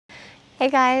Hey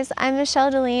guys, I'm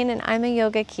Michelle Dellene and I'm a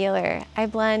yoga healer. I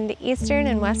blend Eastern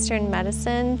and Western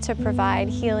medicine to provide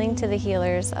healing to the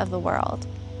healers of the world.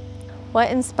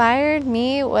 What inspired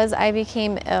me was I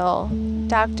became ill.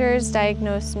 Doctors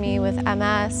diagnosed me with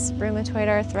MS, rheumatoid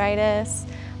arthritis,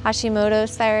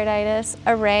 Hashimoto's thyroiditis,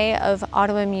 array of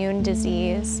autoimmune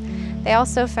disease. They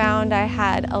also found I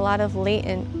had a lot of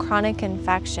latent chronic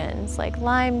infections like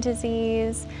Lyme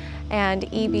disease and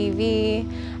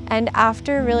EBV. And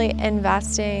after really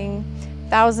investing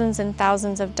thousands and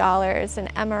thousands of dollars in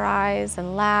MRIs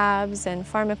and labs and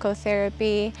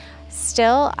pharmacotherapy,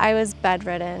 still I was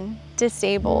bedridden,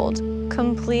 disabled,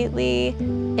 completely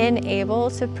unable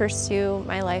to pursue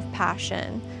my life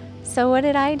passion. So what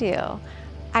did I do?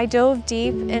 I dove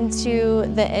deep into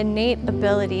the innate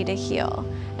ability to heal.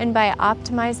 And by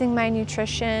optimizing my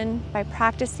nutrition, by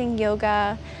practicing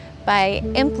yoga, by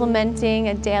implementing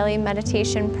a daily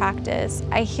meditation practice,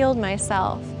 I healed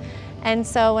myself. And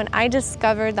so when I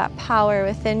discovered that power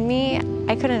within me,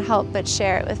 I couldn't help but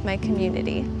share it with my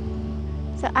community.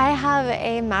 So I have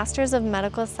a Master's of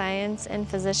Medical Science in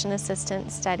Physician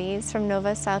Assistant Studies from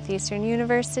Nova Southeastern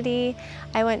University.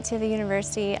 I went to the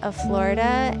University of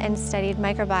Florida and studied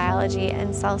microbiology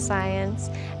and cell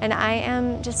science. And I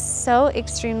am just so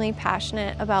extremely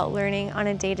passionate about learning on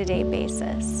a day-to-day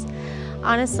basis.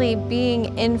 Honestly,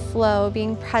 being in flow,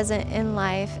 being present in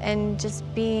life, and just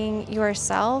being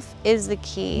yourself is the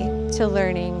key to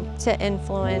learning, to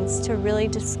influence, to really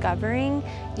discovering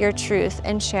your truth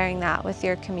and sharing that with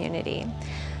your community.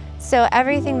 So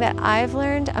everything that I've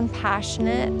learned, I'm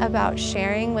passionate about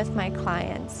sharing with my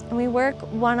clients. And we work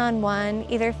one-on-one,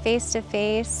 either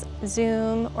face-to-face,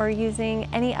 Zoom, or using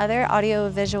any other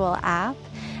audio-visual app.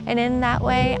 And in that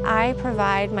way, I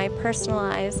provide my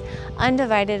personalized,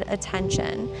 undivided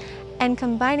attention. And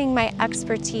combining my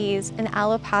expertise in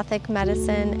allopathic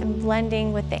medicine and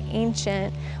blending with the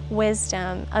ancient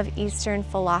wisdom of Eastern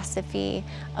philosophy,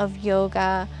 of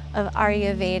yoga, of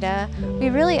Ayurveda, we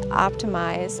really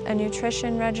optimize a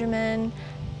nutrition regimen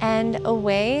and a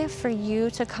way for you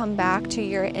to come back to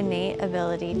your innate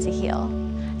ability to heal.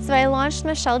 So I launched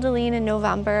Michelle Dellene in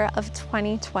November of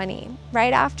 2020.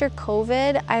 Right after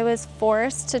COVID, I was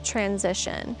forced to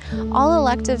transition. All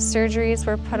elective surgeries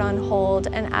were put on hold,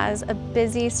 and as a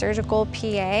busy surgical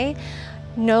PA,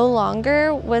 no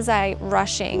longer was I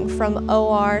rushing from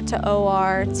OR to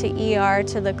ER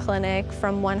to the clinic,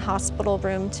 from one hospital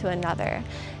room to another.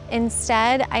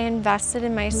 Instead, I invested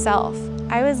in myself.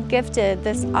 I was gifted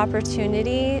this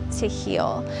opportunity to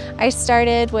heal. I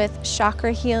started with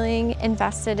chakra healing,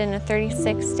 invested in a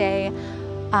 36-day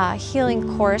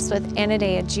healing course with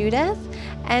Anodea Judith.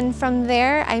 And from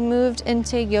there, I moved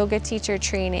into yoga teacher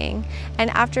training. And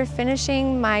after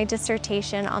finishing my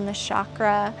dissertation on the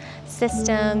chakra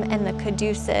system and the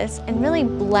caduceus, and really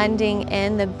blending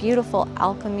in the beautiful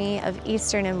alchemy of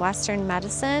Eastern and Western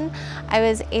medicine, I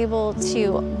was able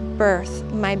to birth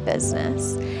my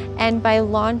business. And by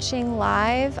launching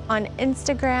live on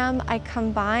Instagram, I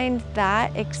combined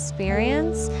that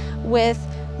experience with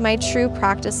my true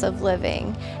practice of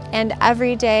living. And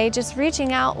every day, just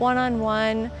reaching out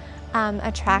one-on-one,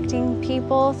 attracting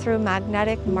people through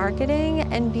magnetic marketing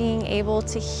and being able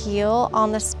to heal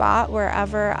on the spot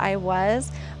wherever I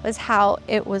was how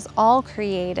it was all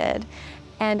created.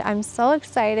 And I'm so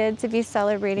excited to be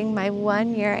celebrating my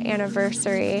 1-year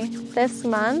anniversary this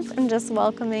month and just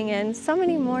welcoming in so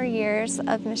many more years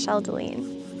of Michelle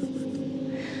Dellene.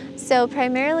 So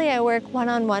primarily I work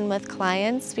one-on-one with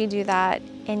clients. We do that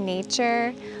in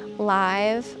nature,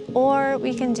 live, or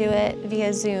we can do it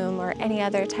via Zoom or any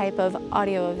other type of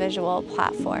audio-visual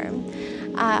platform.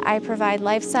 I provide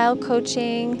lifestyle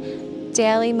coaching,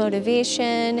 daily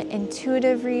motivation,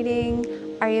 intuitive reading,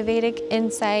 Ayurvedic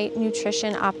insight,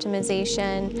 nutrition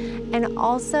optimization, and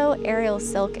also aerial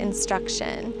silk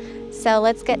instruction. So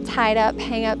let's get tied up,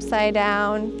 hang upside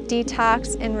down,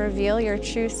 detox and reveal your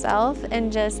true self,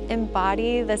 and just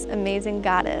embody this amazing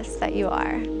goddess that you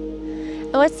are.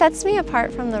 And what sets me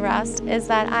apart from the rest is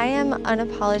that I am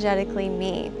unapologetically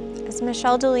me. As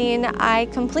Michelle Dellene, I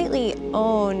completely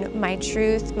own my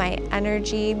truth, my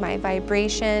energy, my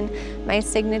vibration, my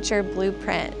signature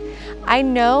blueprint. I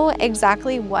know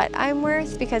exactly what I'm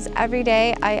worth because every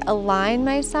day I align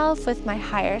myself with my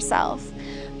higher self.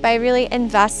 By really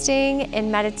investing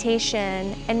in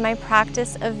meditation and my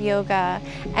practice of yoga,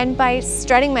 and by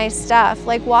strutting my stuff,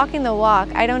 like walking the walk,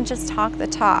 I don't just talk the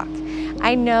talk.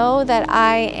 I know that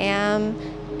I am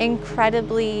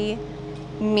incredibly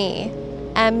me,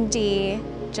 MD,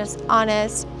 just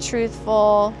honest,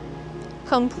 truthful,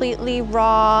 completely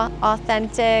raw,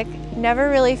 authentic, never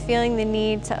really feeling the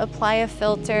need to apply a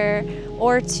filter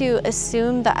or to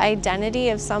assume the identity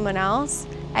of someone else.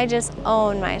 I just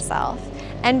own myself.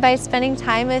 And by spending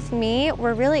time with me,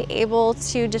 we're really able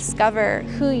to discover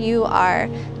who you are,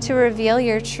 to reveal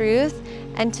your truth,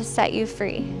 and to set you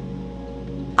free.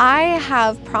 I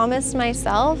have promised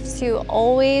myself to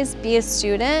always be a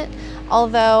student,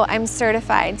 although I'm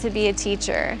certified to be a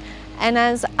teacher. And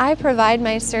as I provide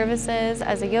my services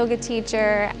as a yoga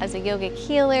teacher, as a yogic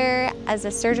healer, as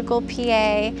a surgical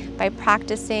PA, by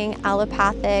practicing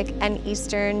allopathic and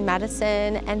Eastern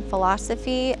medicine and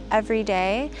philosophy every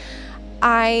day,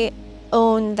 I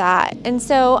own that. And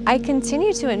so I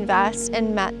continue to invest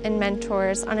in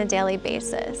mentors on a daily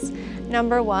basis.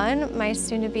 Number one, my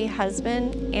soon-to-be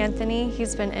husband, Anthony,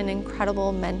 he's been an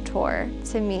incredible mentor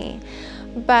to me.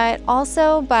 But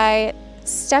also by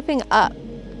stepping up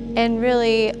and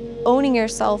really owning your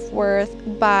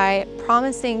self-worth by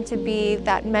promising to be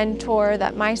that mentor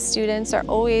that my students are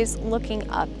always looking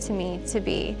up to me to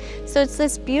be. So it's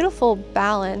this beautiful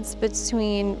balance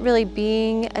between really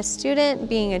being a student,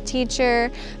 being a teacher,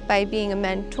 by being a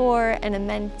mentor and a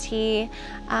mentee,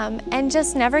 and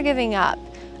just never giving up.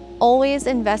 Always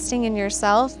investing in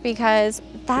yourself, because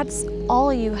that's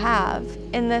all you have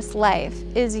in this life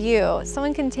is you.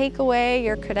 Someone can take away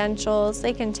your credentials,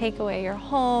 they can take away your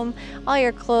home, all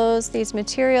your clothes, these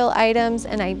material items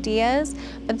and ideas,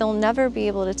 but they'll never be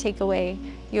able to take away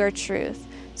your truth.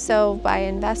 So by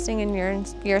investing in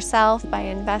yourself, by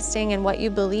investing in what you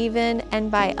believe in,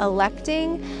 and by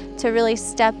electing to really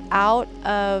step out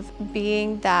of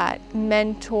being that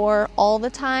mentor all the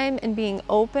time and being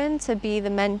open to be the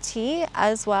mentee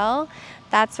as well,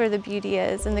 that's where the beauty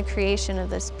is in the creation of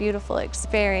this beautiful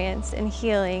experience and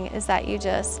healing, is that you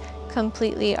just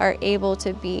completely are able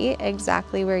to be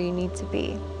exactly where you need to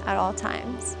be at all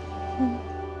times.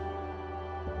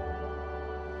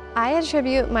 I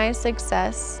attribute my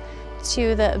success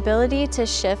to the ability to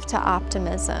shift to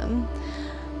optimism.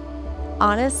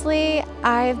 Honestly,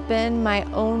 I've been my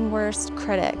own worst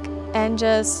critic, and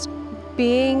just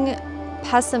being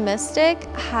pessimistic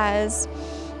has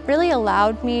really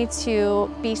allowed me to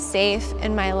be safe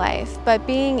in my life. But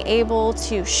being able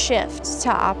to shift to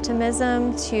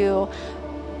optimism, to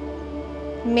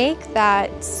make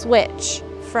that switch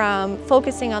from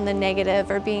focusing on the negative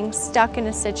or being stuck in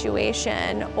a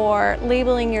situation or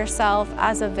labeling yourself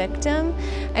as a victim,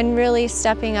 and really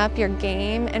stepping up your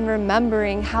game and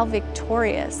remembering how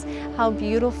victorious, how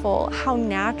beautiful, how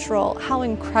natural, how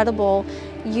incredible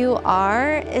you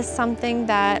are, is something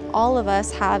that all of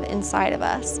us have inside of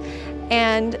us.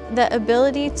 And the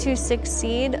ability to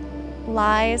succeed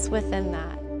lies within that.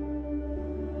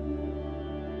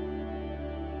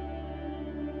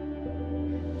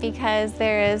 Because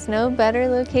there is no better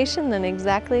location than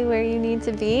exactly where you need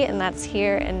to be, and that's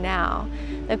here and now.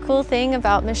 The cool thing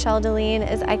about Michelle Dellene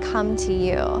is I come to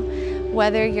you.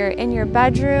 Whether you're in your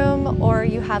bedroom or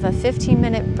you have a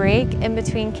 15-minute break in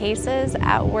between cases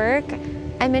at work,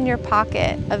 I'm in your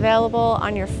pocket, available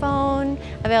on your phone,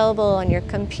 available on your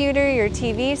computer, your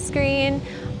TV screen,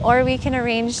 or we can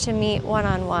arrange to meet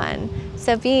one-on-one.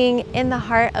 So being in the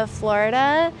heart of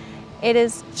Florida, it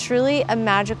is truly a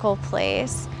magical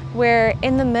place. We're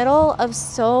in the middle of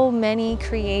so many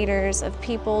creators, of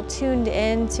people tuned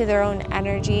in to their own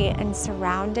energy and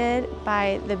surrounded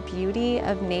by the beauty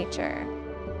of nature.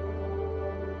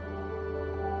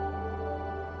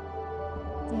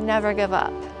 Never give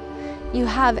up. You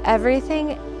have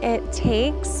everything it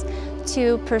takes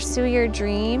to pursue your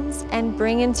dreams and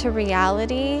bring into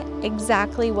reality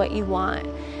exactly what you want.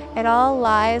 It all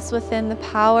lies within the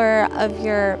power of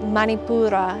your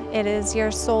Manipura. It is your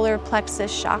solar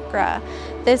plexus chakra.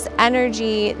 This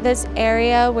energy, this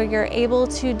area where you're able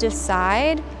to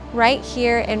decide right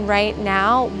here and right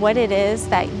now what it is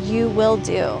that you will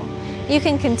do. You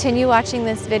can continue watching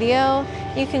this video.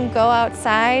 You can go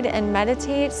outside and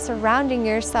meditate, surrounding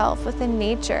yourself within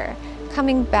nature,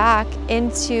 coming back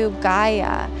into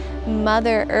Gaia,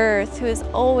 Mother Earth, who is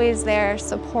always there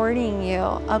supporting you,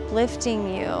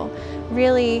 uplifting you,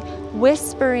 really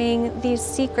whispering these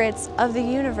secrets of the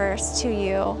universe to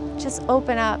you. Just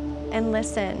open up and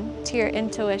listen to your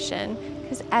intuition,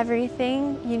 because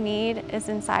everything you need is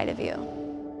inside of you.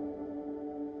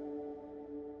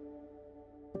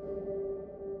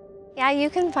 Yeah, you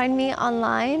can find me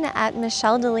online at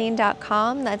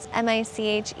michelledellene.com. That's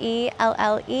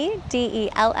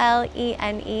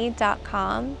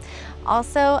MICHELLEDELLENE.com.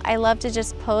 Also, I love to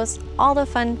just post all the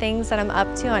fun things that I'm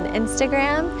up to on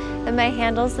Instagram, and my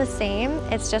handle's the same.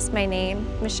 It's just my name,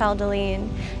 Michelle Dellene.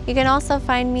 You can also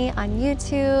find me on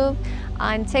YouTube,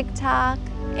 on TikTok,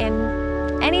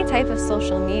 and any type of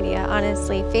social media,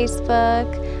 honestly, Facebook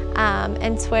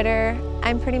and Twitter.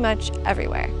 I'm pretty much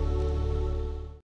everywhere.